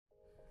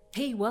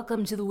Hey,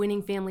 welcome to the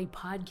Winning Family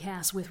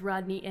Podcast with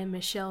Rodney and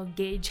Michelle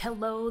Gage.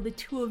 Hello, the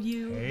two of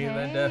you. Hey,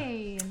 Linda.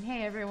 Hey, and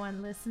hey,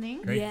 everyone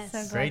listening. Great, Yes.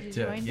 So glad you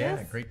joined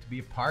us. Great to be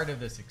a part of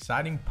this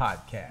exciting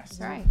podcast. That's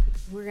right.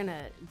 We're going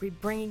to be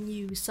bringing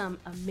you some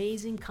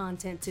amazing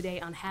content today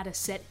on how to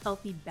set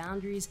healthy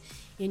boundaries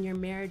in your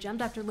marriage. I'm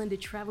Dr. Linda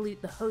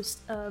Travelli, the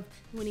host of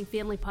the Winning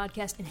Family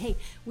Podcast. And hey,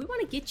 we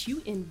want to get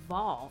you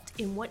involved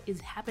in what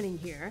is happening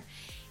here.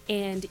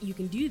 And you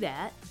can do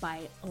that by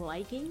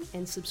liking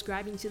and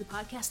subscribing to the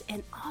podcast,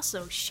 and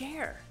also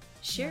share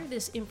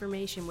this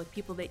information with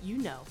people that you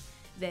know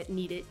that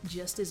need it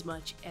just as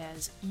much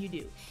as you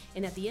do.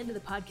 And at the end of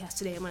the podcast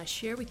today, I'm going to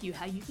share with you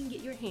how you can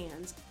get your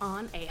hands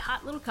on a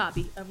hot little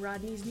copy of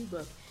Rodney's new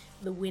book,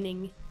 The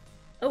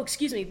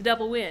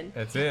Double Win.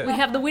 That's it. We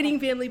have the Winning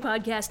Family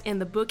Podcast, and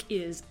the book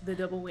is The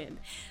Double Win.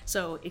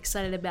 So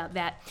excited about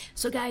that.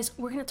 So guys,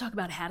 we're going to talk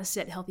about how to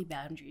set healthy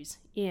boundaries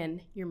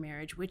in your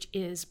marriage, which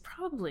is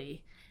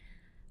probably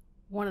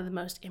one of the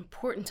most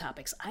important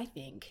topics, I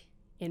think,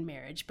 in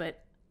marriage.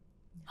 But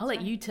I'll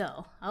let you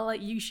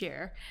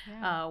share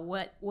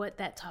what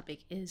that topic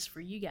is for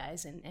you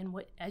guys, and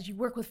what, as you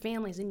work with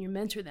families and you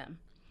mentor them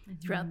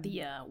throughout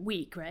the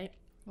week, right?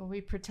 Well,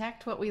 we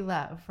protect what we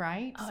love,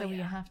 right? Oh, so we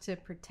yeah. have to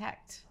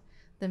protect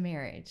the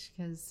marriage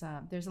because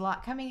there's a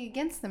lot coming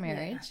against the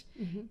marriage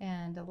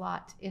and a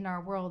lot in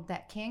our world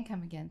that can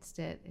come against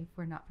it if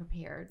we're not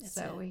prepared.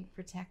 We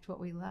protect what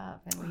we love,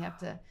 and we have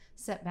to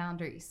set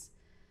boundaries.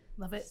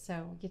 Love it.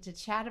 So we get to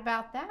chat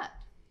about that.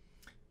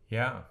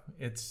 Yeah,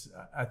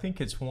 I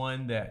think it's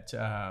one that,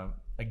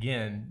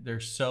 again,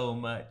 there's so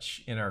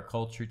much in our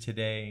culture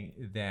today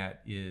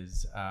that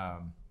is, I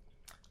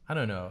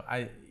don't know,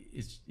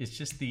 it's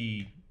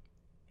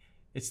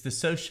the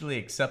socially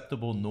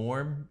acceptable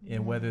norm,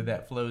 and whether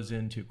that flows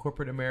into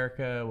corporate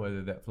America,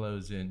 whether that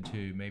flows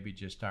into maybe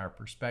just our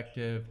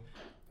perspective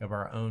of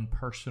our own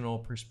personal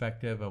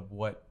perspective of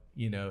what,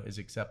 is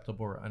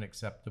acceptable or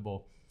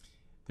unacceptable.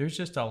 There's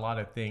just a lot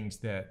of things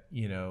that,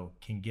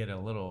 can get a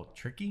little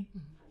tricky,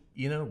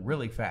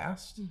 really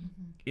fast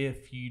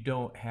if you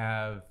don't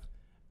have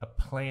a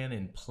plan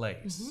in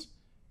place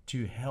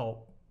to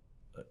help,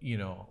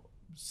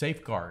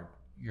 safeguard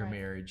your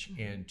marriage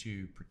and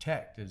to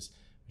protect, as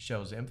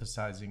Michelle's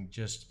emphasizing,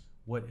 just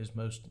what is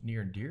most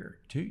near and dear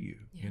to you,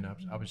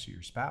 obviously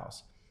your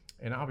spouse.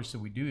 And obviously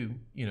we do,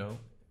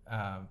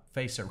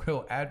 face a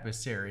real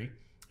adversary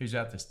who's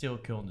out to steal,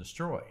 kill, and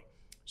destroy.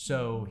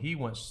 So he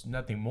wants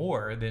nothing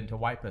more than to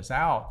wipe us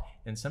out.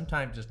 And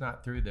sometimes it's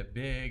not through the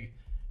big,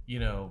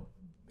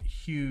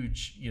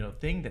 huge,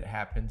 thing that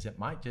happens. It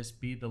might just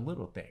be the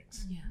little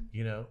things,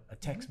 a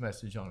text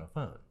message on a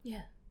phone.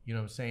 Yeah. You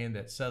know what I'm saying?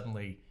 That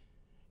suddenly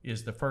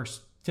is the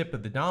first tip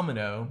of the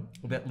domino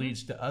that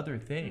leads to other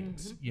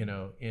things,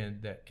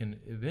 and that can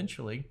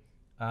eventually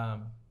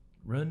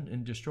ruin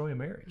and destroy a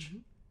marriage.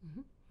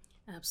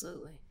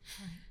 Absolutely.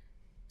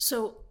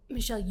 So,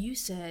 Michelle, you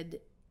said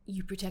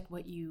you protect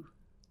what you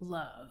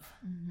love.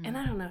 And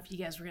I don't know if you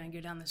guys were going to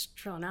go down this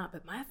trail or not,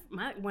 but my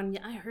when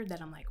I heard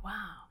that, I'm like,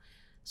 wow.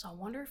 So I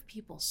wonder if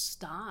people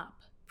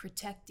stop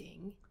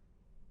protecting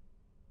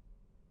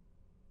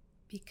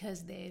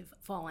because they've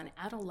fallen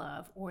out of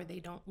love, or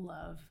they don't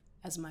love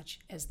as much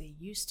as they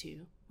used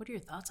to. What are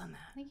your thoughts on that?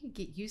 I think you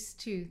get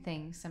used to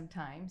things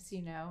sometimes.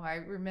 I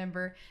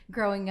remember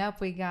growing up,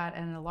 we got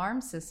an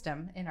alarm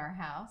system in our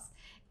house,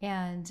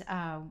 and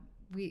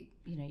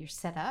you're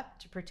set up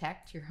to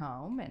protect your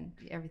home, and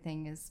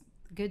everything is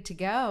good to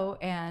go.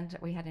 And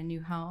we had a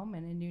new home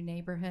and a new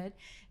neighborhood.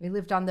 We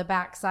lived on the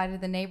back side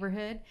of the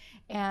neighborhood,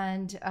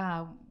 and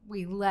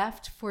we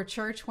left for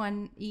church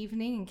one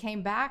evening and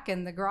came back,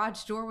 and the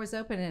garage door was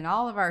open, and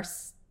all of our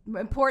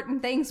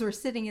important things were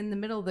sitting in the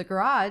middle of the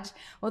garage.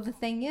 Well, the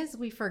thing is,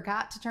 we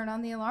forgot to turn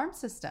on the alarm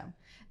system.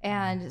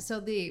 And so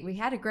we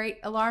had a great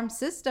alarm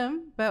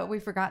system, but we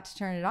forgot to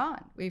turn it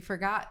on. We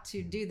forgot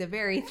to do the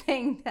very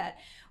thing that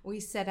we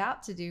set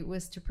out to do,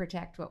 was to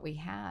protect what we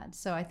had.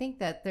 So I think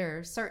that there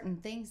are certain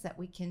things that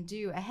we can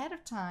do ahead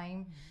of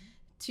time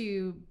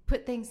to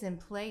put things in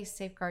place,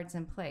 safeguards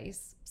in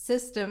place,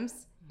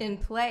 systems in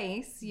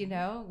place. We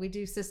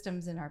do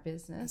systems in our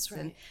business. That's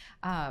right.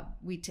 And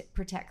we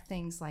protect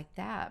things like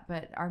that.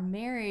 But our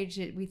marriage,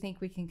 we think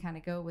we can kind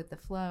of go with the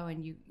flow,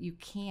 and you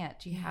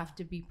can't. You have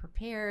to be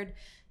prepared,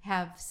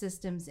 have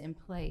systems in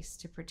place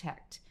to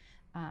protect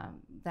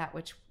that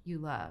which you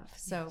love.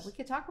 So we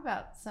could talk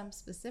about some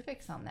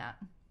specifics on that.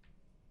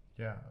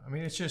 Yeah, I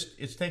mean,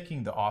 it's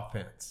taking the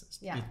offense.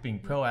 Yeah. It's being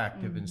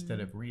proactive instead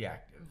of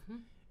reactive.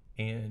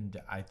 And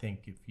I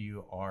think if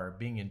you are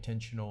being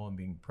intentional and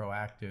being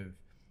proactive,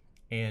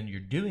 and you're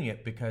doing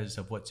it because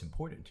of what's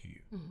important to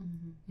you,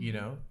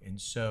 and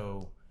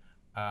so,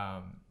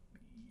 as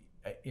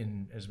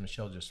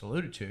Michelle just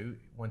alluded to,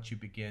 once you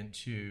begin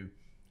to,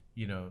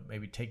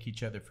 maybe take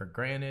each other for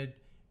granted,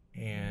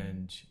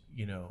 and,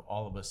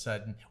 all of a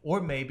sudden, or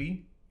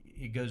maybe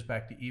it goes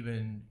back to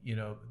even,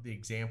 the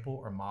example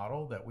or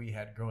model that we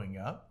had growing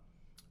up.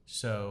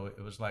 So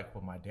it was like,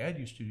 well, my dad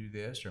used to do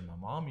this, or my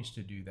mom used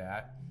to do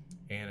that.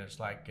 And it's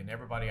like, and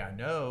everybody I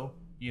know,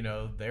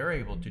 they're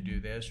able to do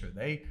this, or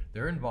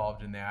they're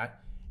involved in that.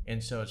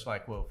 And so it's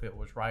like, well, if it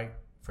was right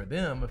for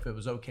them, if it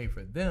was okay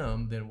for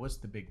them, then what's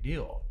the big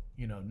deal?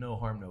 No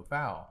harm, no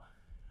foul.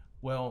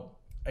 Well,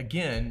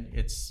 again,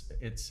 it's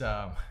it's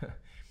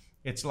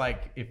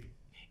like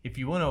if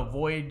you want to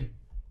avoid,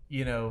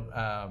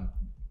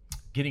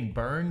 getting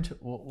burned,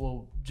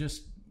 we'll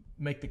just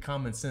make the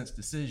common sense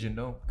decision.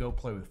 Don't go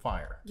play with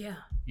fire. Yeah.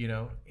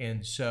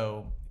 And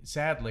so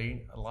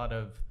sadly, a lot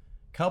of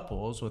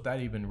couples, without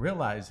even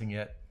realizing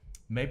it,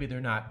 maybe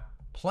they're not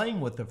playing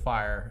with the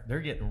fire,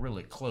 they're getting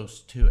really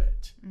close to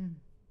it.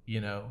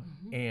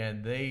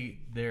 And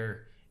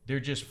they're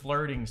just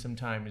flirting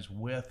sometimes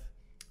with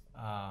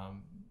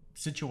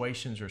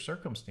situations or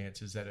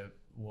circumstances that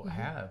will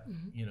have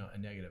a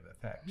negative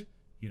effect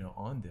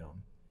on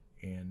them.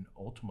 And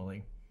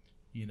ultimately,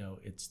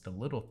 it's the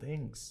little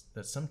things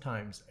that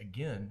sometimes,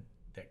 again,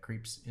 that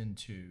creeps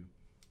into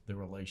the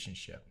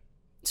relationship.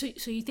 So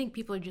you think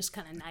people are just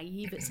kind of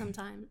naive at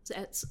sometimes?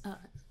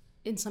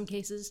 In some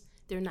cases,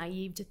 they're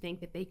naive to think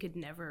that they could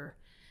never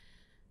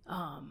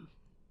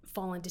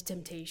fall into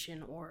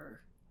temptation,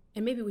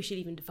 and maybe we should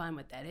even define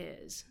what that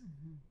is.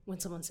 When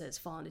someone says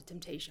fall into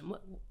temptation,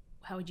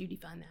 how would you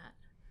define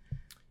that?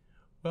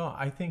 Well,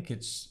 I think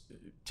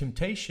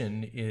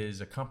temptation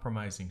is a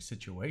compromising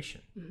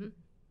situation.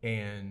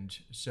 And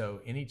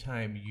so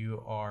anytime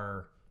you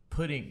are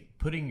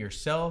putting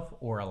yourself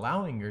or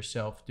allowing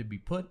yourself to be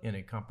put in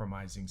a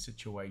compromising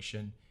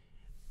situation,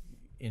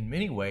 in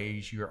many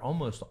ways, you're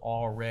almost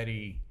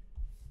already,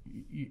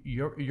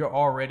 you're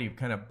already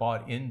kind of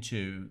bought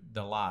into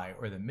the lie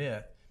or the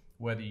myth,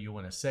 whether you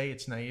want to say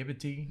it's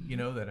naivety,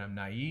 that I'm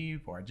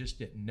naive or I just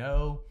didn't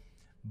know.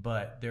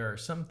 But there are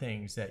some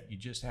things that you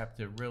just have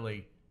to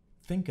really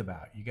think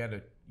about. You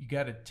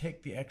got to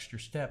take the extra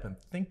step and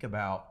think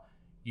about,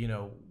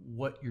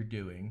 what you're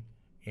doing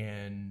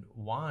and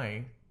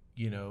why,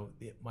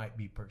 it might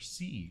be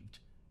perceived,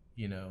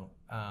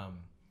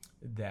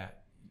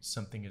 that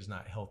something is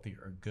not healthy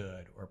or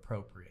good or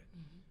appropriate.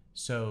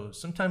 So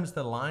sometimes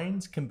the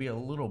lines can be a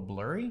little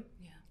blurry,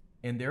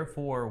 and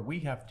therefore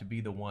we have to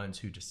be the ones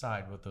who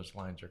decide what those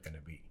lines are going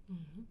to be.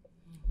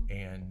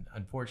 And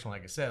unfortunately,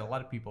 like I said, a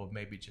lot of people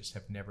maybe just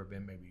have never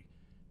been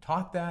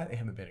taught that. They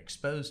haven't been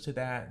exposed to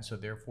that. And so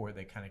therefore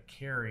they kind of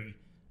carry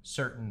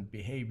certain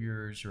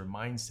behaviors or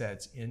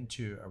mindsets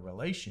into a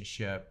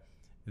relationship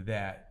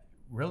that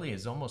really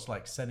is almost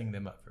like setting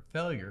them up for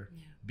failure.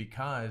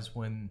 Because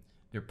when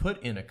they're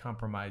put in a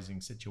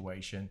compromising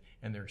situation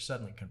and they're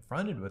suddenly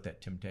confronted with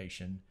that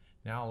temptation,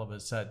 now all of a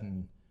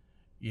sudden,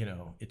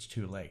 it's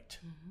too late.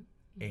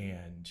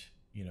 And,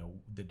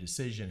 the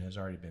decision has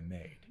already been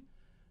made.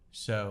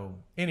 So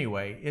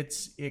anyway,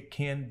 it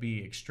can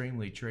be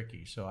extremely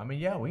tricky. So,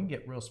 we can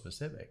get real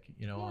specific,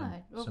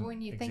 on some when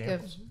you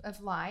examples. think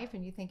of life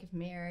and you think of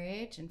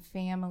marriage and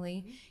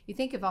family, you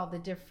think of all the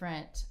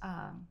different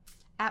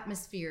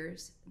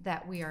atmospheres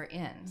that we are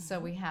in. So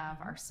we have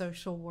our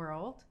social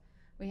world,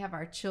 we have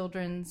our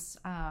children's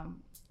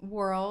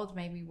world.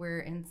 Maybe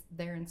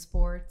they're in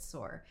sports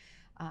or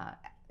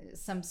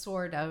some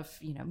sort of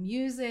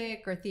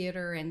music or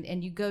theater,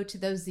 and you go to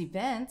those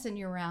events and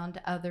you're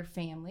around other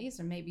families,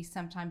 or maybe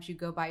sometimes you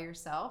go by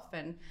yourself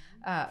and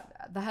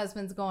the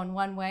husband's going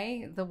one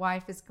way, the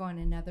wife is going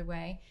another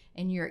way,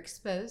 and you're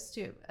exposed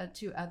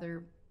to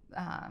other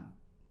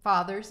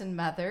fathers and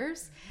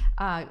mothers.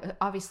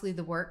 Obviously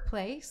the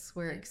workplace,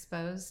 we're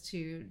exposed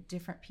to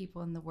different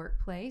people in the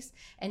workplace.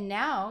 And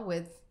now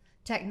with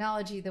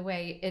technology the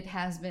way it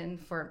has been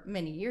for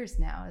many years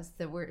now, is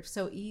that we're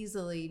so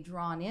easily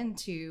drawn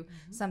into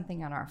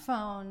something on our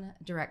phone,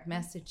 direct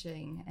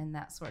messaging, and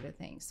that sort of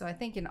thing. So I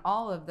think in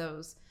all of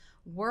those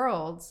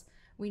worlds,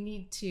 we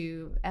need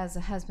to, as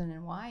a husband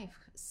and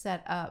wife,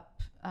 set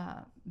up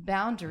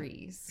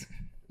boundaries,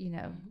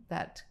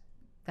 that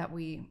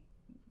we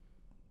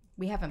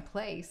have in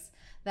place,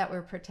 that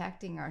we're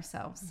protecting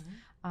ourselves.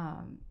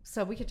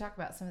 So we could talk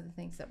about some of the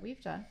things that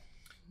we've done.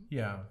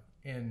 Yeah,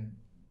 and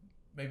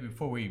maybe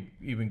before we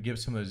even give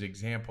some of those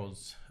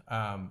examples,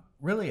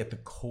 really at the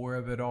core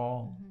of it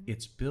all,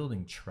 it's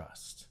building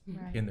trust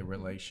in the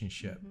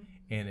relationship,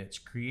 and it's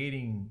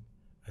creating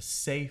a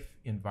safe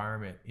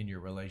environment in your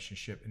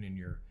relationship and in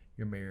your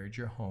marriage,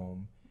 your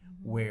home,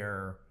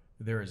 where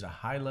there is a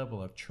high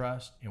level of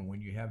trust. And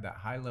when you have that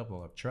high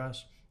level of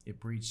trust, it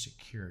breeds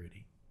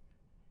security.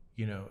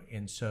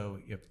 And so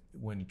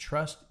when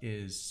trust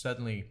is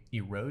suddenly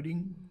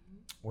eroding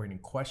or in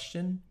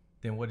question,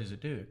 then what does it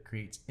do? It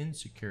creates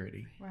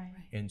insecurity. Right.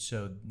 And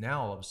so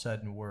now all of a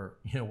sudden we're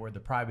the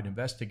private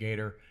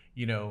investigator,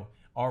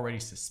 already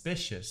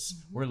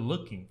suspicious. We're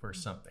looking for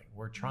something.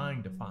 We're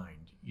trying to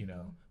find,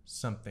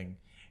 something.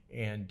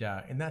 And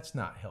that's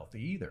not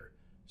healthy either.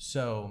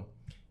 So,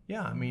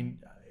 yeah,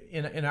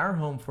 in our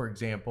home, for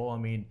example,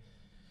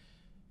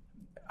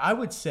 I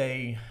would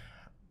say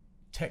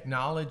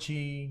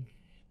technology,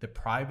 the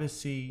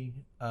privacy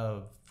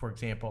of, for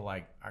example,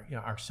 like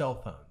our cell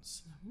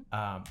phones.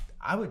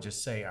 I would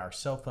just say our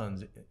cell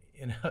phones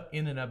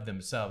in and of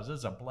themselves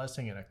is a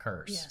blessing and a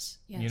curse. Yes,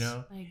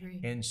 I agree.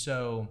 And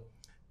so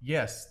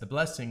yes, the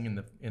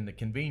blessing and the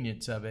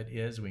convenience of it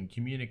is we can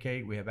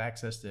communicate, we have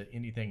access to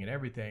anything and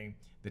everything.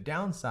 The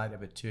downside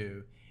of it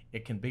too,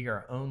 it can be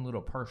our own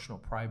little personal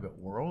private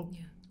world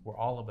where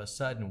all of a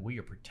sudden we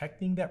are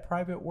protecting that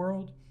private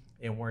world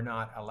and we're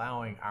not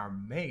allowing our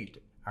mate,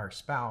 our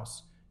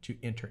spouse, to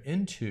enter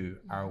into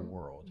our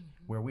world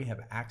where we have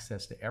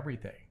access to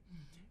everything.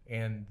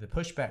 And the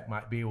pushback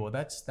might be, well,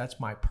 that's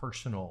my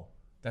personal,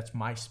 that's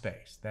my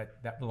space,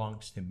 that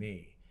belongs to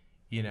me.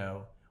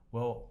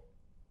 Well,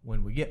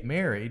 when we get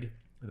married,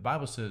 the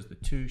Bible says the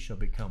two shall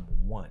become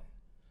one.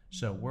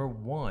 So we're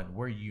one,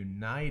 we're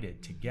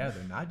united together,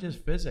 not just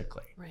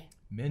physically,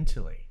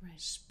 mentally,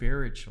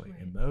 spiritually,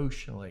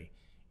 emotionally,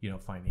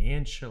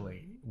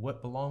 financially.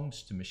 What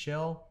belongs to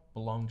Michelle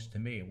belongs to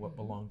me, and what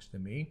belongs to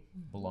me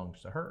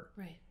belongs to her.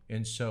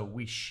 And so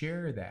we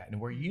share that,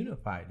 and we're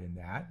unified in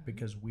that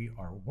because we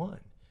are one.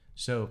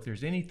 So if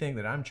there's anything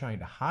that I'm trying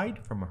to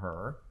hide from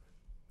her,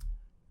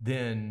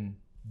 then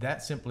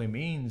that simply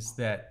means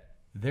that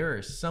there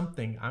is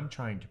something I'm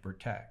trying to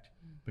protect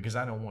because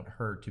I don't want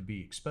her to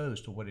be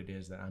exposed to what it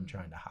is that I'm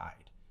trying to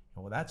hide.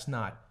 Well, that's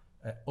not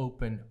an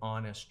open,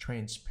 honest,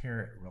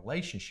 transparent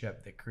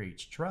relationship that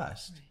creates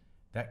trust.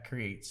 That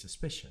creates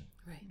suspicion.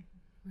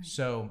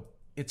 So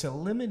it's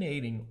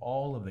eliminating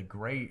all of the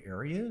gray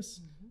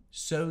areas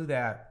so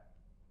that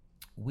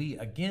we,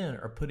 again,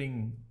 are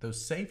putting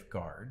those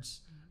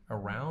safeguards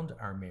around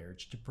our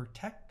marriage to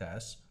protect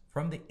us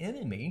from the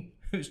enemy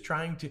who's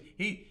trying to,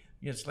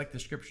 it's like the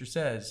scripture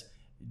says,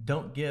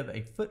 don't give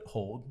a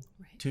foothold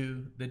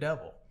to the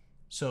devil.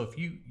 So if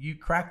you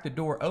crack the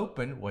door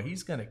open, well,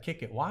 he's going to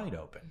kick it wide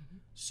open.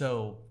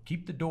 So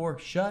keep the door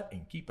shut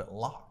and keep it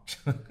locked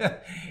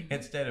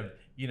instead of,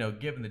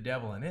 giving the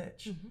devil an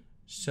inch.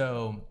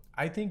 So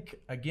I think,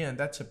 again,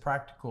 that's a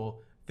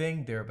practical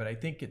thing there, but I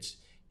think it's,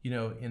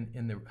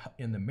 in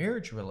the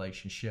marriage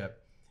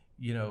relationship,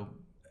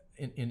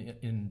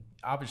 in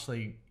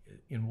obviously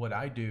in what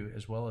I do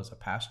as well as a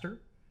pastor,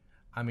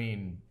 I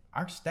mean,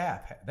 our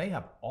staff, they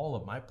have all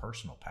of my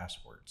personal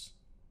passwords.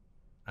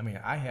 I mean,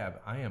 I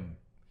am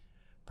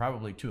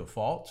probably to a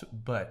fault,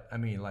 but I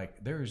mean,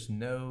 like, there's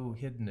no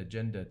hidden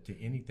agenda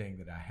to anything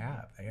that I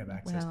have. I have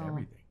access to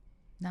everything.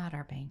 Not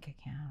our bank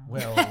account.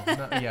 Well,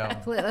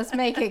 yeah. Let's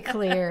make it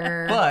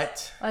clear.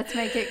 But let's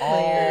make it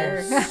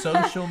clear. All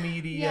social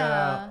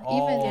media,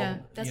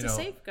 that's a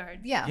safeguard.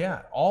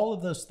 Yeah, all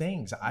of those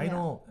things.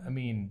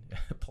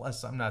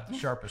 Plus I'm not the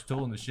sharpest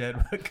tool in the shed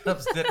when it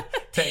comes to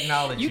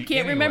technology. You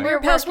can't remember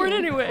your password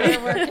anyway.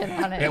 We're working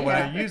on it. And when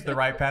I use the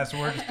right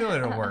password, it still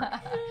didn't work.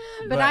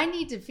 But I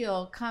need to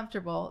feel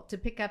comfortable to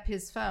pick up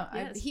his phone.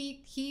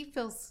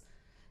 Yes.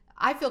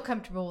 I feel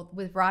comfortable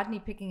with Rodney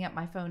picking up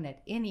my phone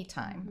at any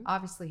time.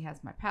 Obviously he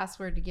has my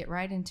password to get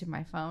right into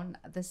my phone.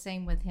 The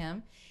same with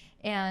him.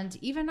 And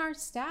even our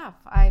staff,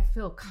 I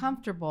feel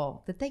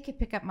comfortable that they could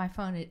pick up my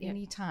phone at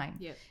any time.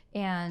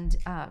 And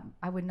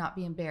I would not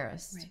be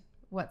embarrassed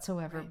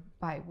whatsoever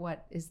by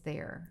what is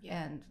there.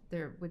 And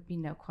there would be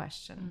no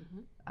question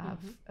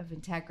of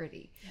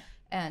integrity.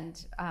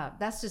 And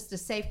that's just a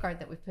safeguard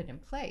that we've put in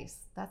place.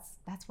 That's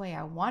the way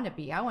I want to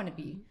be. I want to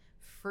be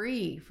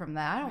free from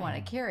that. I don't want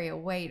to carry a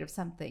weight of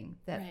something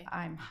that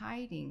I'm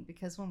hiding,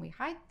 because when we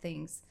hide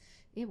things,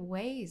 it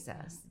weighs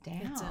us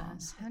down. It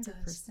does.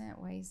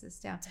 100% weighs us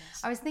down.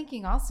 I was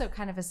thinking also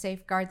kind of a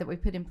safeguard that we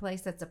put in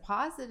place that's a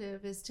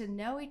positive is to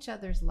know each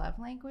other's love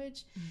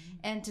language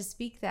and to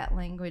speak that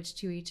language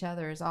to each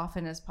other as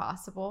often as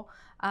possible.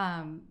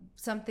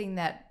 Something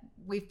that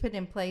we've put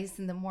in place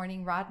in the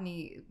morning,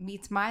 Rodney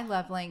meets my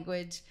love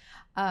language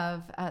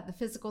of the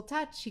physical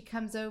touch. He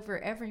comes over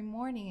every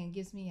morning and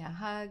gives me a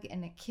hug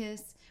and a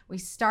kiss. We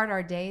start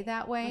our day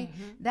that way.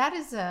 That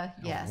is a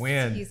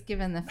win. He's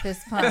given the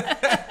fist pump.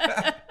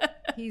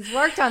 He's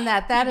worked on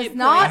that. That has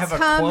not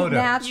come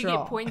natural. You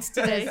get points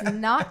today. It does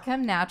not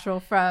come natural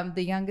from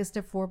the youngest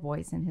of 4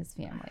 boys in his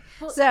family.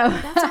 Well, so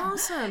that's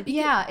awesome.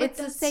 It's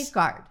a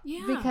safeguard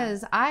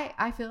because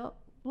I feel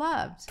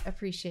loved,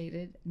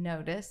 appreciated,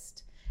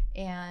 noticed.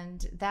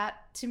 And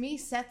that to me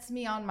sets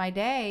me on my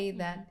day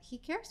that he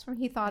cares for me.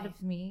 He thought of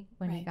me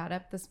when he got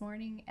up this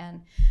morning.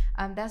 And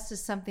that's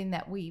just something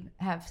that we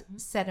have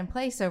set in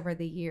place over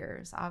the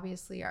years.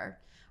 Obviously our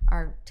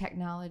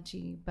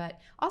technology,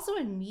 but also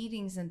in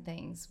meetings and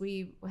things.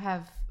 We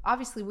have,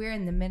 obviously we're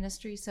in the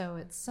ministry, so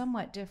it's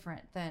somewhat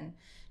different than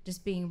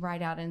just being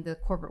right out in the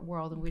corporate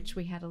world, in which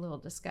we had a little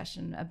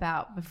discussion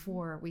about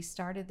before we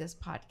started this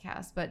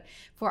podcast. But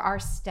for our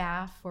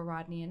staff, for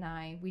Rodney and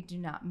I, we do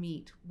not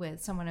meet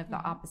with someone of the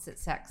opposite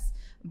sex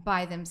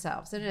by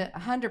themselves. It's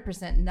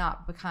 100%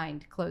 not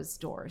behind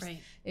closed doors.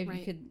 You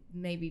could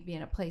maybe be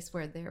in a place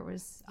where there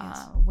was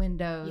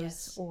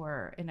windows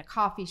or in a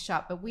coffee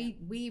shop, but we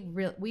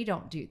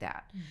don't do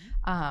that.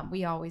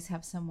 We always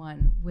have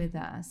someone with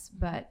us,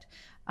 but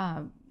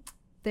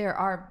there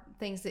are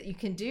things that you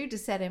can do to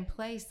set in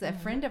place. A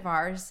friend of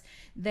ours,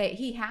 that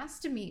he has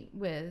to meet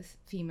with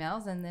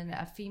females, and then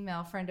a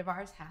female friend of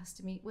ours has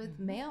to meet with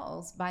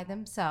males by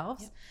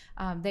themselves.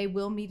 They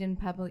will meet in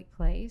public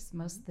place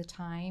most of the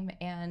time,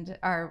 and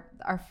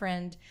our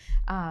friend,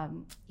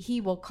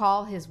 he will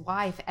call his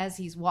wife as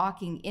he's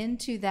walking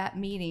into that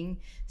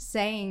meeting,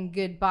 saying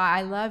goodbye,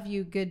 I love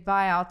you,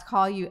 goodbye, I'll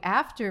call you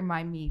after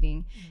my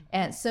meeting,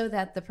 and so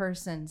that the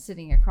person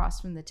sitting across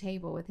from the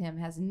table with him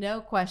has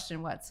no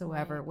question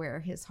whatsoever where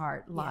his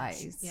heart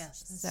lies.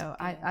 Yes. So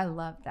I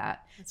love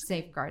that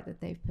safeguard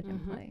that they've put in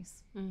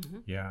place.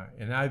 Yeah,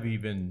 and I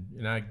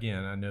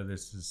know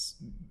this is,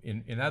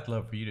 and I'd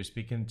love for you to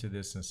speak into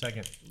this in a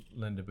second,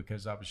 Linda,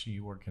 because obviously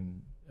you work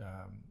in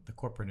the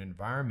corporate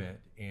environment,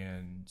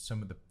 and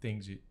some of the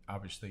things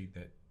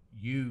that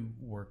you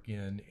work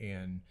in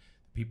and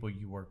the people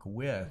you work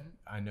with,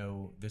 I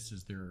know this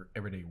is their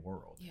everyday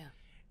world. Yeah.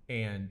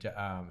 And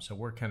so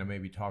we're kind of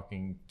maybe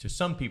talking to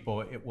some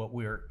people, what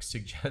we're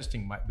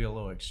suggesting might be a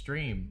little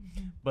extreme,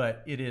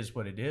 but it is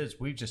what it is.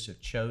 We've just have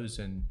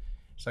chosen,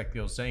 it's like the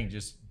old saying,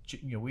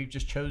 we've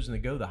just chosen to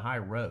go the high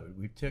road.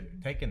 We've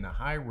taken the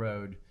high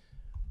road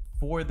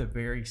for the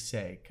very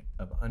sake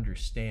of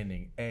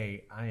understanding,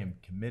 I am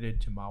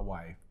committed to my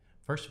wife.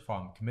 First of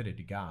all, I'm committed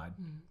to God.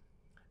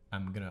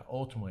 I'm going to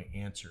ultimately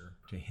answer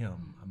to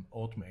him. I'm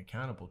ultimately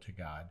accountable to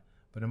God.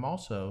 But I'm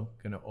also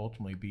going to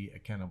ultimately be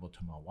accountable to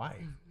my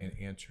wife and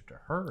answer to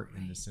her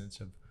in the sense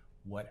of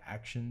what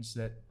actions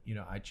that,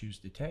 I choose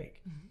to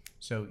take.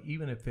 So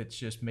even if it's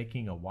just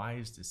making a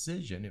wise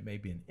decision, it may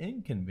be an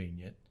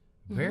inconvenient,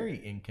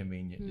 very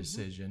inconvenient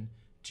decision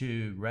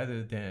to,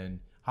 rather than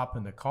hop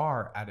in the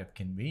car out of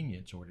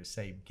convenience or to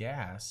save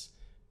gas,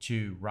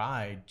 to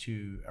ride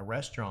to a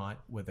restaurant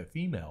with a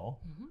female,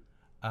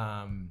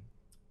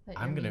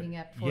 I'm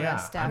gonna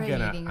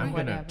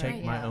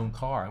take my own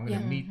car. I'm gonna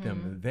meet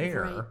them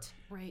there.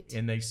 Right.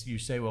 And you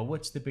say, well,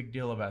 what's the big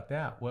deal about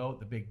that? Well,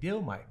 the big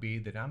deal might be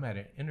that I'm at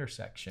an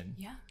intersection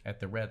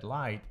at the red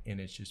light, and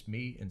it's just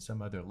me and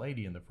some other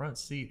lady in the front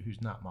seat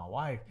who's not my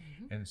wife.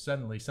 And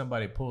suddenly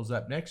somebody pulls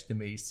up next to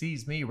me,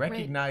 sees me,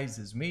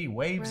 recognizes me,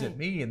 waves at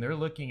me, and they're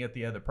looking at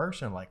the other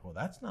person like, well,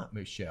 that's not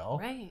Michelle.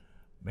 Right.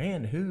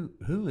 Man,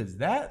 who is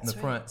that in the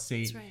front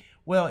seat? That's right.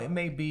 Well, it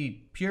may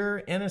be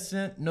pure,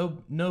 innocent,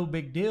 no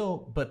big deal,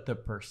 but the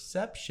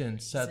perception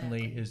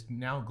suddenly is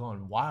now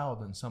gone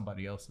wild in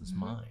somebody else's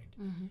mind.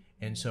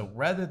 And so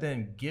rather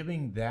than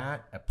giving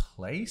that a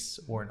place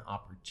or an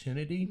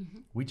opportunity,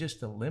 we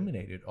just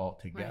eliminate it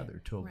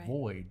altogether to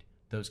avoid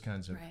those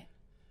kinds of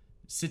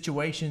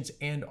situations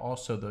and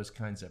also those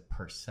kinds of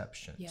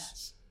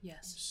perceptions.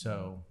 Yes.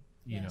 So,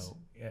 you know,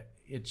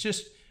 it's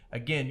just,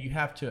 again, you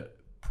have to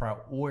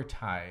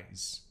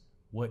prioritize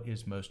what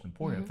is most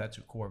important. If that's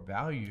a core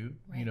value,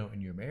 in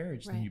your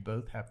marriage, then you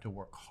both have to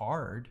work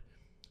hard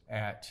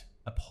at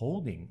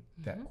upholding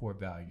that core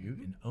value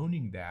and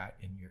owning that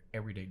in your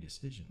everyday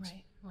decisions.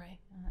 Right.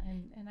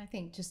 And I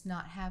think just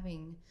not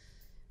having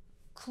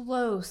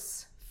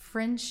close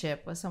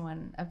friendship with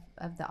someone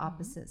of the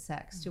opposite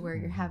sex to where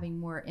you're having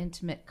more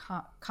intimate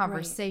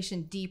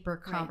conversation, deeper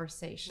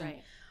conversation,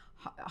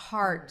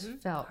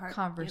 heartfelt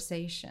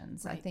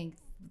conversations. I think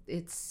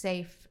it's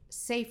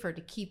safer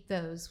to keep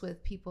those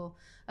with people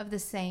of the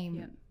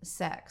same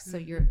sex. So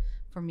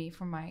for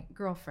my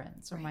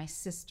girlfriends or my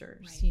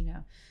sisters,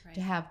 to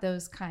have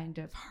those kind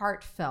of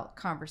heartfelt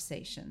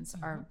conversations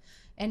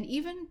and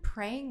even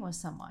praying with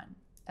someone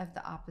of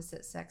the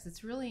opposite sex.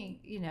 It's really,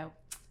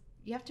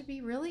 you have to be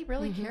really,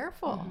 really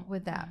careful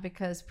with that,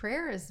 because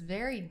prayer is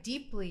very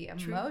deeply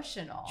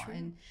emotional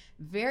and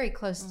very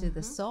close to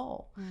the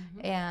soul.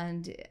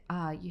 And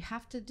you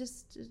have to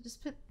just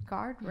put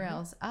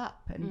guardrails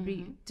up and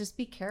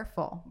be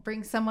careful.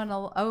 Bring someone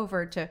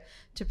over to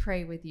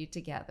pray with you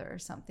together or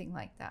something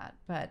like that.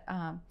 But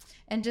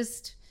and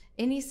just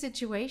any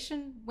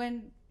situation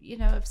when,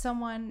 if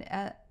someone,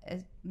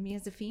 me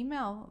as a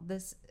female,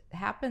 this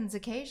happens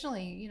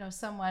occasionally,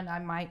 someone, I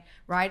might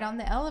ride on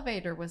the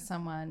elevator with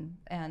someone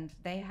and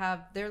they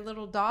have their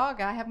little dog,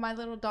 I have my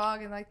little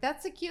dog, and like,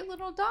 that's a cute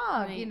little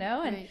dog,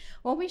 and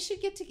well, we should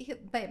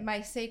they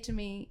might say to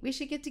me, we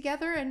should get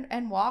together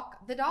and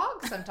walk the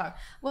dog sometime.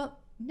 Well,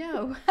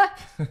 no,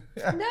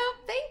 no,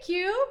 thank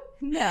you.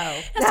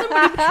 No.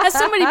 Has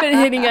somebody been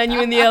hitting on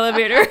you in the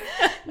elevator?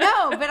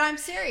 No, but I'm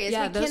serious.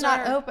 We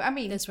cannot open. I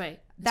mean, that's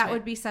right. That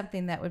would be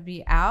something that would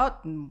be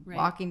out and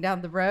walking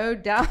down the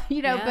road,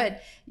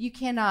 but you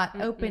cannot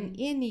open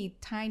any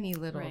tiny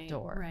little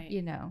door,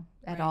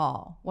 at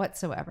all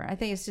whatsoever. I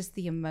think it's just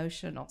the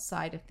emotional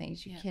side of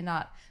things. You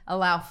cannot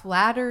allow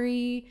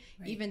flattery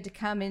even to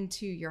come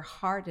into your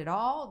heart at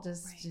all.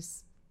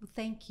 Just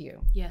thank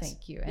you. Yes.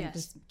 Thank you. And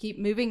just keep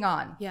moving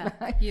on. Yeah.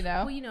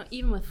 Well,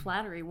 even with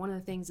flattery, one of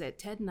the things that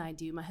Ted and I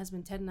do, my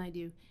husband Ted and I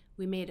do,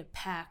 we made a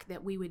pact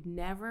that we would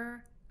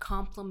never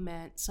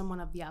compliment someone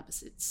of the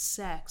opposite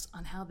sex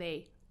on how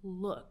they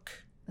look.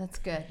 That's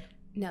good.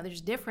 Now there's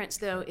difference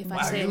though if wow,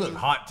 I say you look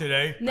hot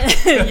today. No,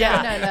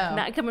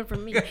 not coming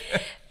from me.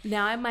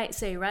 Now, I might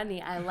say,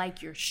 Rodney, I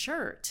like your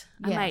shirt.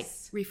 Yes. I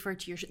might refer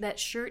to your shirt. That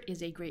shirt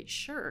is a great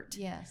shirt.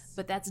 Yes.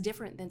 But that's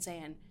different than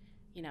saying,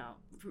 you know,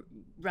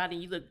 Rodney,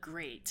 you look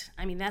great.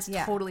 I mean, that's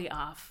Yeah. totally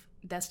off.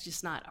 That's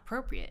just not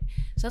appropriate.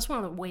 So that's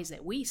one of the ways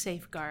that we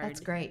safeguard. That's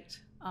great.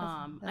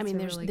 I That's mean, a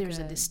there's really a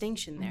good-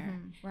 distinction there.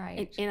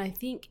 Right. And I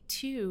think,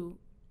 too,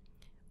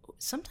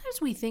 sometimes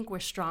we think we're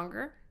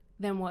stronger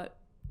than what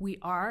we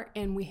are.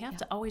 And we have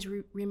to always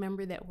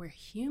remember that we're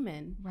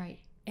human. Right.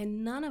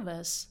 And none of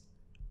us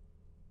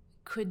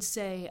could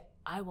say,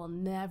 I will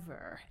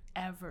never,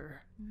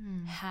 ever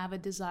have a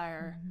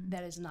desire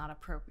that is not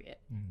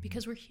appropriate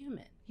because we're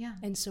human. Yeah.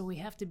 And so we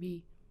have to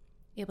be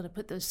able to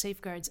put those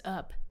safeguards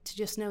up to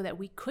just know that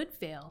we could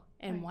fail.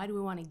 And Right. why do we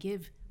want to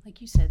give,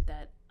 like you said,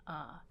 that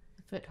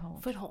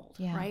Foothold.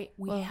 Yeah. right?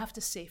 We Well, have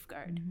to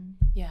safeguard.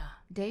 Yeah.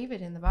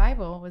 David in the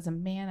Bible was a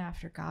man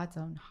after God's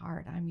own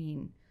heart. I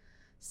mean,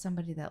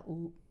 somebody that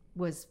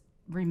was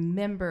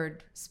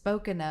remembered,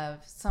 spoken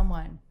of,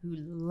 someone who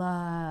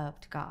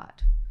loved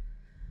God.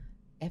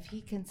 If he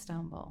can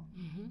stumble,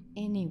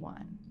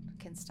 anyone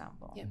can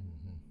stumble. Yep.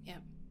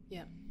 Yep.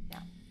 Yep.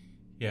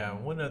 Yeah,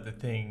 one other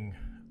thing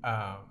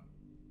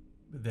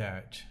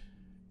that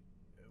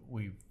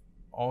we've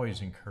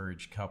always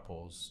encouraged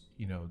couples,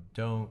 you know,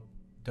 don't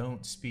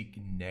speak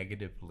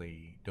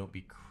negatively, don't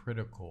be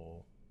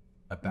critical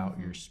about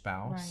your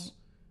spouse Right.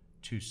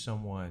 to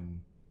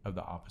someone of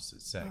the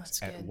opposite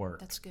sex at good. work.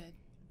 That's good.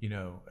 You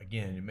know,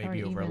 again, it may Or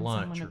be over even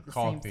lunch someone or of the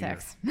coffee. same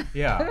sex.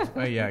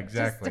 Yeah,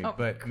 exactly. don't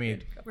But be I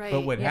mean, Right.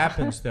 but what Yeah.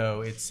 happens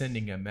though, it's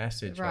sending a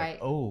message Right.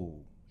 like,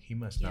 oh, he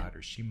must Yeah. not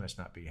or she must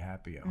not be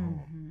happy at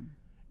home.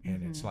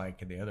 And it's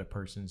like the other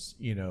person's,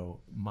 you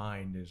know,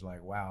 mind is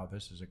like, wow,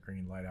 this is a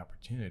green light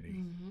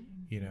opportunity,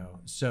 you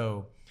know?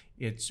 So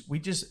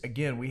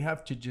we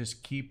have to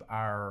just keep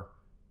our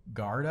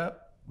guard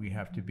up. We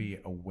have to be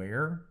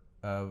aware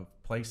of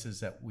places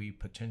that we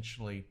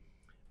potentially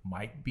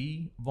might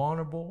be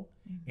vulnerable.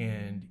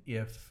 And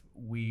if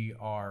we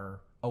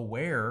are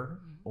aware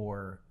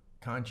or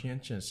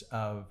conscientious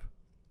of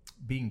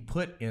being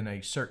put in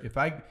a certain,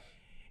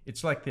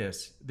 it's like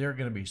this, there are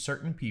going to be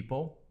certain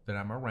people that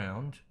I'm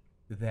around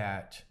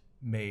that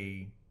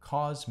may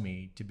cause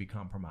me to be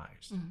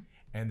compromised.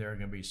 And there are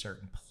going to be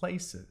certain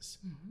places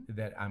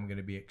that I'm going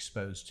to be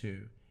exposed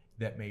to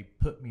that may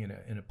put me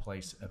in a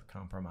place of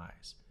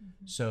compromise.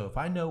 So if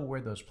I know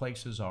where those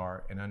places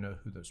are and I know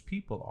who those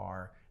people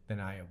are, then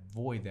I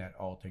avoid that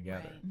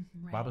altogether.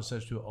 The Bible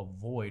says to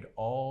avoid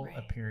all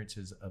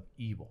appearances of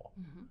evil.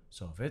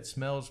 So if it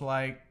smells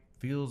like,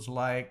 feels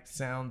like,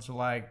 sounds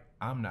like,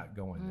 I'm not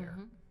going there.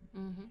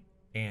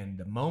 And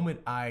the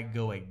moment I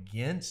go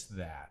against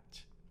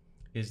that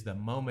is the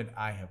moment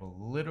I have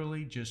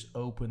literally just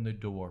opened the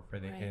door for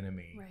the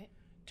enemy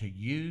to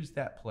use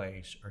that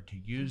place or to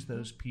use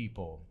those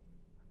people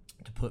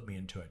to put me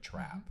into a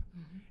trap.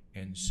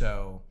 And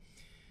so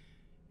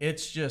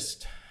it's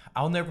just,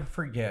 I'll never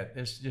forget,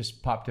 this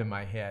just popped in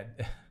my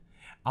head.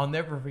 I'll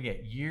never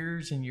forget,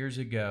 years and years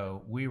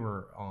ago, we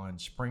were on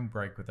spring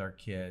break with our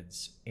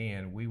kids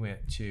and we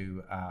went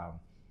to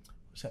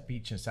what's that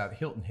beach in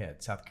Hilton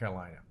Head, South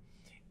Carolina.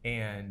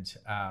 And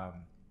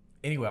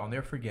anyway, I'll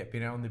never forget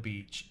being out on the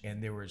beach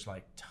and there was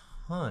like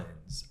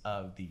tons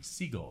of these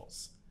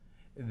seagulls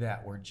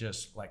that were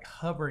just like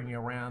hovering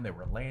around. They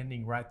were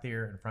landing right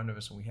there in front of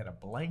us and we had a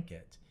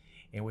blanket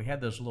and we had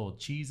those little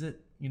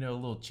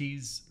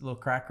little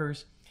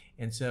crackers.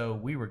 And so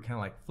we were kind of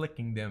like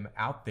flicking them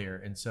out there.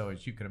 And so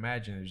as you can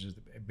imagine, there's just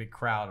a big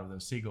crowd of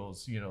those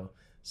seagulls, you know,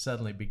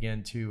 suddenly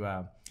begin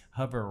to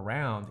hover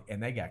around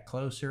and they got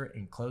closer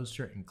and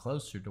closer and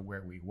closer to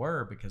where we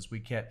were because we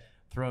kept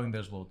throwing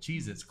those little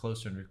Cheez-Its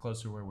closer and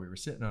closer where we were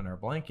sitting on our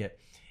blanket.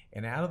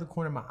 And out of the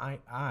corner of my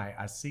eye,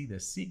 I see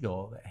this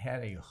seagull that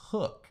had a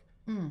hook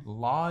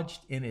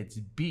lodged in its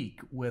beak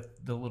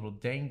with the little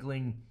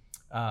dangling,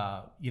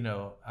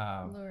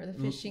 Lure, the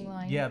fishing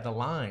line. Yeah, the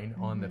line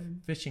on the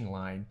fishing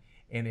line.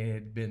 And it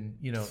had been,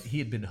 you know, he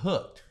had been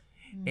hooked.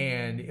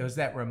 And it was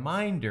that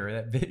reminder,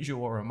 that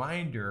visual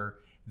reminder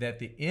that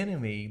the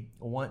enemy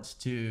wants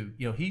to,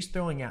 you know, he's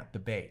throwing out the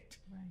bait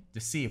to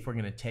see if we're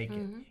going to take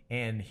it.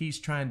 And he's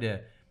trying to,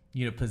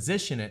 you know,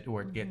 position it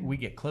or we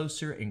get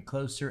closer and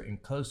closer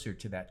and closer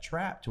to that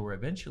trap to where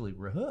eventually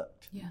we're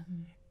hooked. Yeah.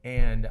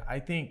 And I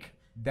think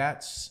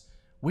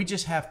we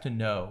just have to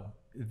know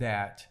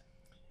that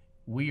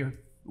we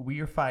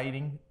are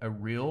fighting a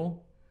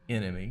real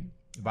enemy.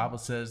 The Bible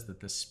says that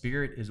the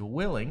spirit is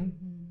willing,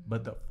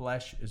 but the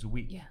flesh is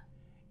weak. Yeah.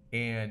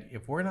 And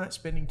if we're not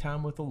spending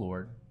time with the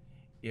Lord,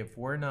 if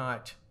we're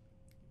not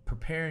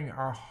preparing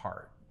our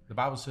heart, the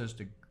Bible says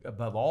to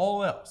above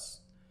all else,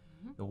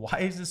 the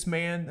wisest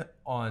man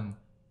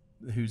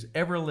who's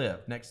ever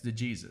lived next to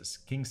Jesus,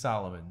 King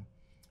Solomon,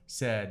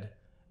 said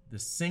the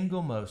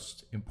single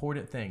most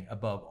important thing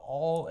above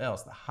all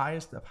else, the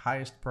highest of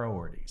highest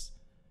priorities,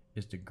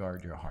 is to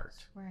guard your heart.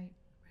 Right.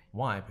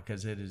 Why?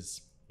 Because it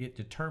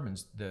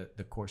determines the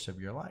course of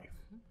your life.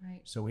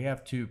 Right. So we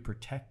have to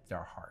protect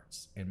our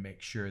hearts and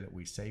make sure that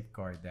we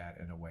safeguard that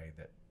in a way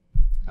that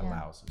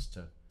allows us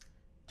to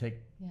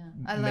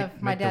I love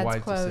my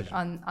dad's quote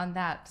on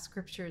that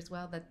scripture as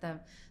well, that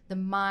the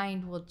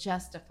mind will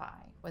justify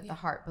what the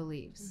heart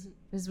believes.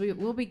 Because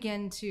we'll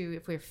begin to,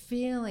 if we're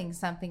feeling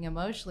something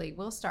emotionally,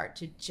 we'll start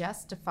to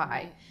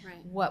justify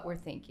what we're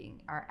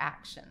thinking, our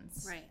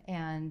actions. Right.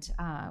 And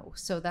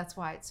so that's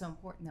why it's so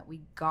important that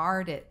we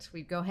guard it.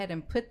 We go ahead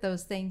and put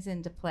those things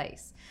into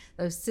place,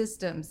 those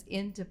systems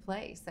into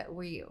place, that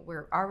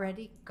we're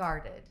already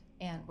guarded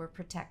and we're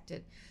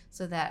protected,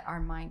 so that our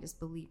mind is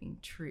believing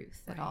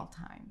truth at all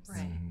times.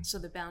 Right. So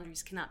the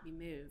boundaries cannot be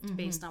moved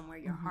based on where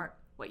your heart,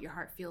 what your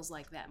heart feels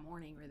like that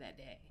morning or that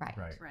day.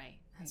 Right.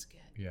 That's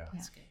good. Yeah.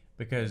 That's good.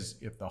 Because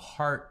if the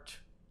heart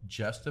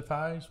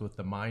justifies what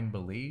the mind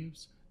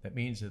believes, that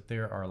means that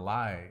there are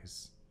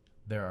lies,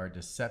 there are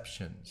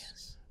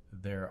deceptions,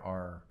 there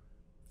are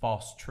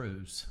false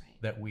truths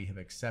that we have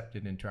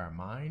accepted into our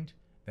mind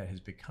that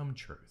has become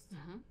truth.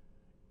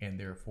 And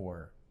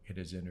therefore it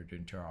has entered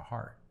into our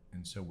heart.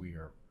 And so we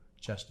are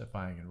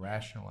justifying and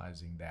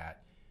rationalizing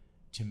that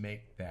to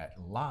make that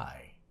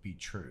lie be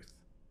truth.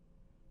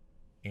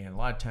 And a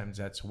lot of times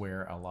that's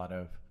where a lot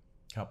of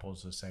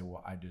couples will say,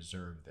 well, I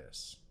deserve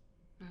this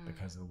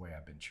because of the way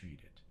I've been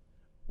treated.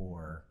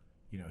 Or,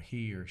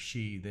 he or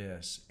she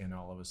this, and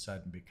all of a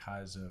sudden,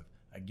 because of,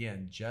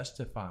 again,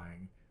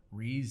 justifying,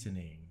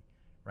 reasoning,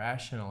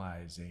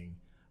 rationalizing,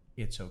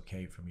 it's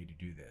okay for me to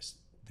do this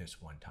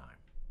one time.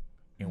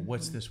 And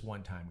what's this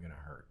one time going to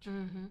hurt?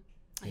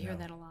 I hear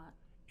that a lot.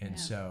 And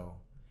so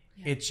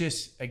it's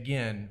just,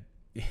 again,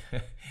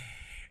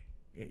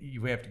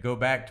 we have to go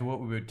back to what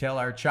we would tell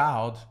our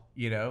child,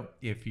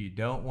 if you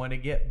don't want to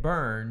get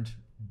burned,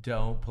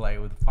 don't play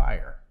with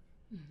fire.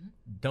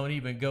 Don't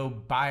even go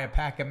buy a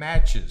pack of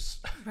matches.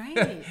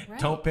 Right.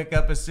 Don't pick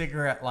up a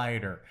cigarette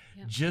lighter.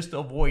 Just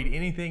avoid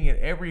anything and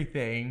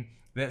everything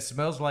that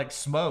smells like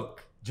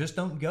smoke. Just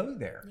don't go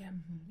there.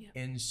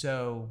 And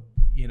so,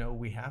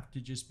 we have to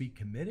just be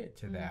committed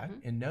to that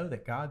and know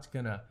that God's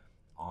going to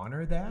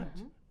honor that.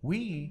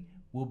 We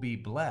will be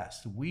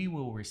blessed. We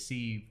will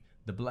receive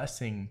the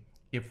blessing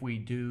if we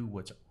do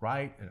what's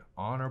right and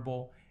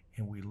honorable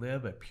and we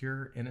live a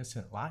pure,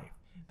 innocent life.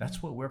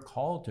 That's what we're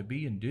called to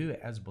be and do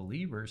as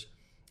believers.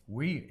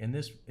 We, in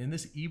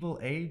this evil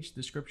age,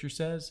 the scripture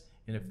says,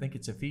 and I think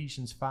it's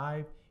Ephesians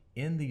 5,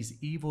 in these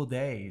evil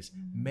days,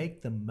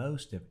 make the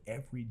most of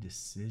every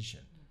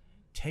decision.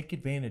 Take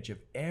advantage of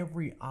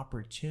every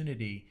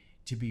opportunity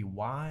to be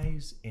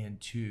wise and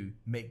to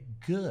make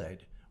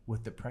good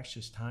with the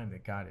precious time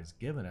that God has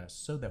given us,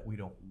 so that we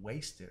don't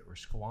waste it or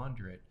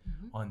squander it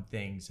on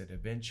things that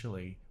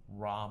eventually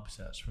robs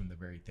us from the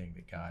very thing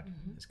that God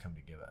has come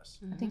to give us.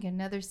 I think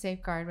another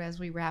safeguard as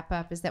we wrap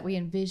up is that we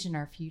envision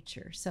our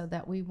future, so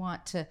that we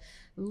want to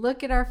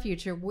look at our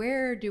future.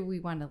 Where do we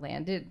want to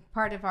land?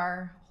 Part of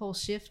our whole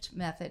shift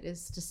method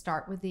is to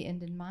start with the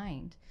end in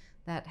mind.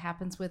 That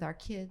happens with our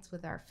kids,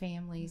 with our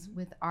families,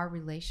 with our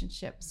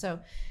relationships. So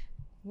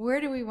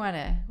where do we want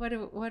to, what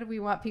do we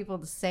want people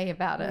to say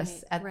about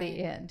us at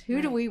the end?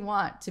 Who do we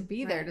want to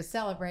be there to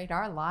celebrate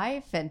our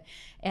life and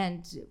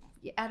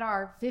at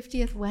our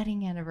 50th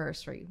wedding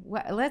anniversary?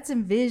 Let's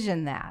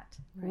envision that.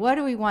 What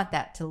do we want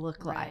that to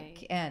look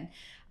like? And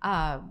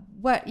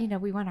what,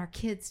 we want our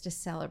kids to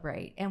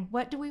celebrate, and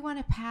what do we want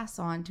to pass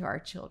on to our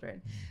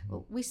children?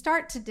 Well, we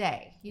start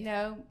today,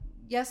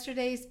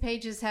 yesterday's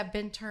pages have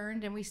been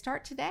turned, and we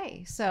start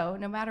today. So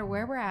no matter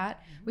where we're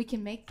at, we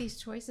can make these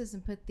choices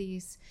and put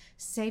these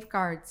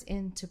safeguards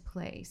into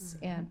place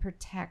and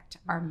protect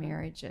our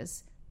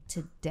marriages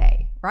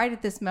today, right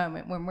at this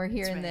moment when we're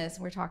hearing this,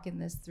 we're talking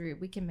this through.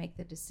 We can make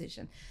the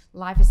decision.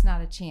 Life is not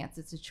a chance,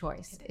 it's a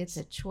choice. It's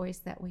a choice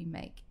that we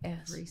make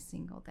every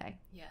single day.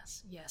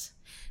 Yes.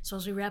 So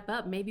as we wrap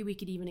up, maybe we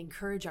could even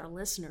encourage our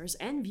listeners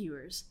and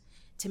viewers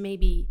to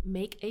maybe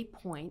make a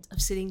point of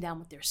sitting down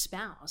with their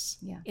spouse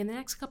in the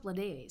next couple of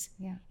days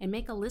and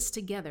make a list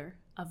together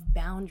of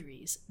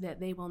boundaries that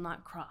they will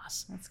not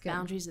cross. That's good.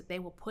 Boundaries that they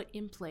will put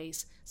in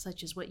place,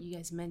 such as what you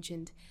guys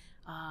mentioned,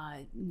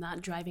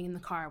 not driving in the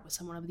car with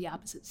someone of the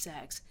opposite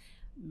sex,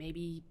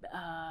 maybe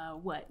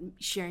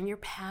sharing your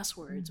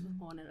passwords with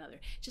one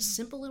another. Just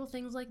simple little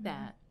things like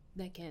that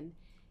can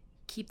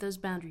keep those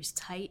boundaries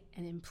tight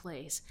and in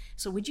place.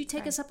 So would you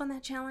take us up on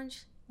that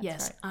challenge?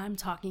 Yes, I'm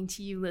talking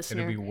to you,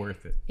 listener. It'll be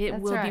worth it. It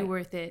will be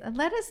worth it. And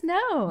let us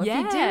know if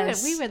you do it.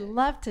 We would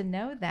love to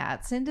know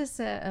that. Send us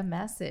a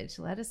message.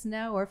 Let us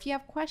know. Or if you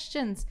have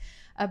questions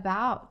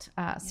about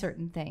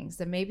certain things,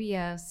 that maybe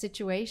a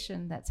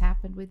situation that's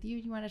happened with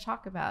you want to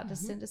talk about,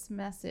 just send us a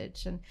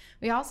message. And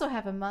we also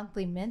have a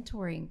monthly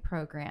mentoring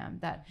program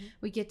that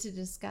we get to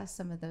discuss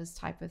some of those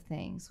type of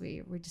things.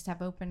 We just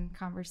have open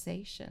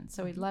conversation.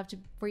 So we'd love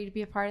for you to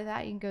be a part of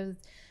that. You can go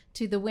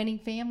to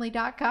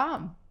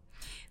thewinningfamily.com.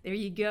 There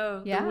you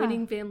go,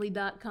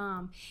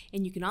 thewinningfamily.com.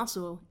 And you can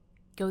also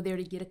go there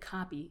to get a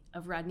copy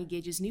of Rodney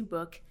Gage's new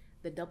book,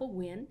 The Double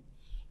Win,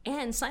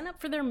 and sign up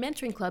for their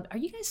mentoring club. Are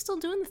you guys still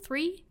doing the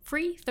free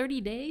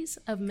 30 days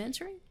of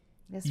mentoring?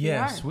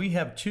 Yes, we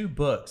have 2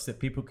 books that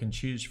people can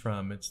choose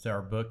from. It's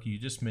our book you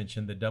just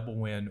mentioned, The Double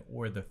Win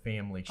or The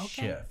Family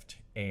Shift.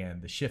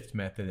 and the shift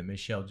method that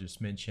Michelle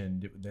just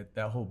mentioned,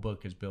 that whole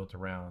book is built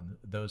around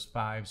those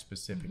 5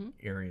 specific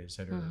areas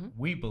that are,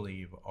 we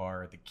believe,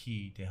 are the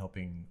key to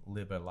helping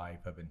live a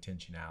life of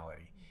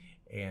intentionality.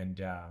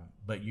 And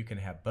but you can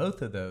have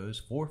both of those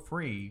for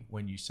free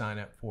when you sign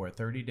up for a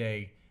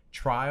 30-day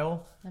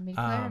trial. Let me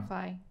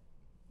clarify.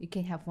 You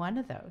can have one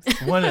of those.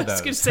 One of those.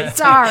 I was gonna say,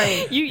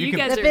 sorry. You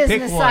guys the are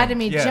business side of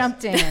me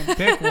jumped in.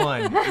 Pick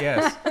one,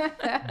 yes.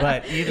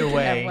 But either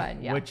way,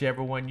 one,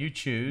 whichever one you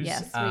choose,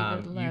 yes, we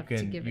would love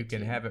to give it you can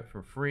to you. have it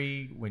for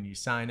free when you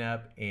sign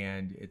up,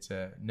 and it's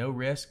a no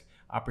risk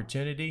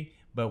opportunity.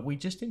 But we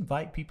just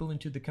invite people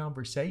into the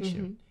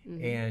conversation,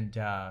 and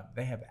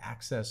they have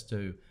access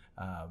to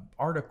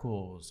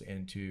articles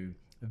and to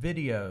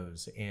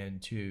videos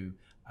and to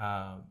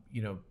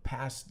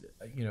past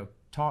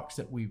talks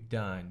that we've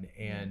done,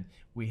 and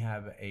we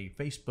have a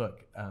Facebook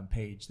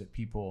page that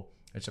people,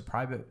 it's a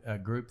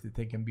private group that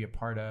they can be a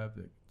part of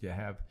to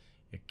have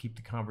keep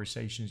the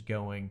conversations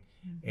going,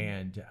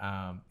 and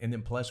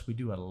then plus we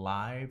do a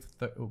live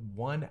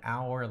 1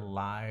 hour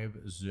live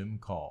Zoom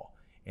call,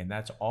 and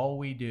that's all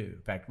we do.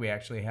 In fact, we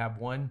actually have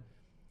one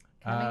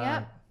coming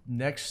up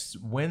next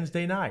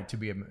Wednesday night, to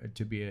be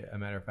a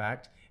matter of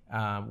fact,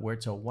 where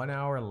it's a 1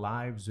 hour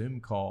live Zoom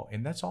call,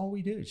 and that's all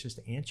we do. It's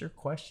just answer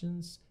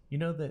questions,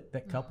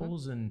 that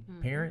couples and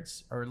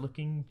parents are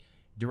looking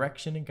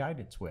direction and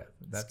guidance with.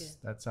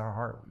 That's our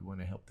heart. We want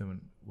to help them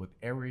with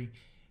every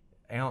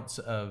ounce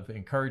of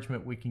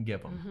encouragement we can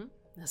give them.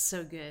 That's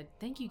so good.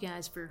 Thank you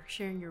guys for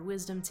sharing your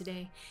wisdom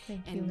today.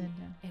 Thank you,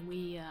 Linda. And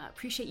we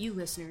appreciate you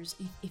listeners.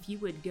 If you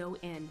would go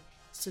and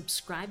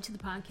subscribe to the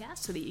podcast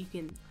so that you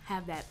can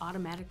have that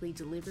automatically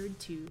delivered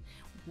to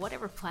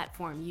whatever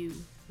platform you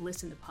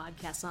listen to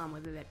podcasts on,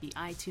 whether that be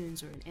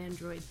iTunes or an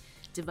Android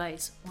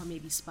device or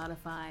maybe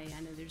Spotify.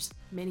 I know there's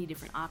many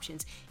different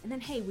options. And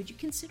then, hey, would you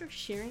consider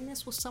sharing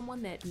this with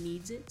someone that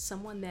needs it?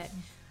 Someone that,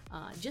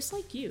 just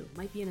like you,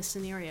 might be in a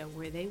scenario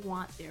where they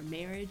want their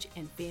marriage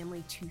and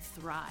family to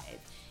thrive.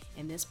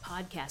 And this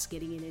podcast,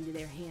 getting it into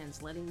their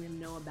hands, letting them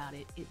know about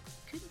it, it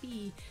could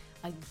be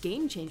a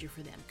game changer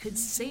for them, could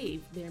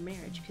save their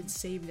marriage, could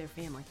save their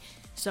family.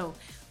 So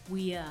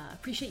we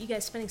appreciate you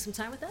guys spending some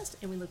time with us,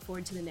 and we look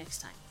forward to the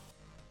next time.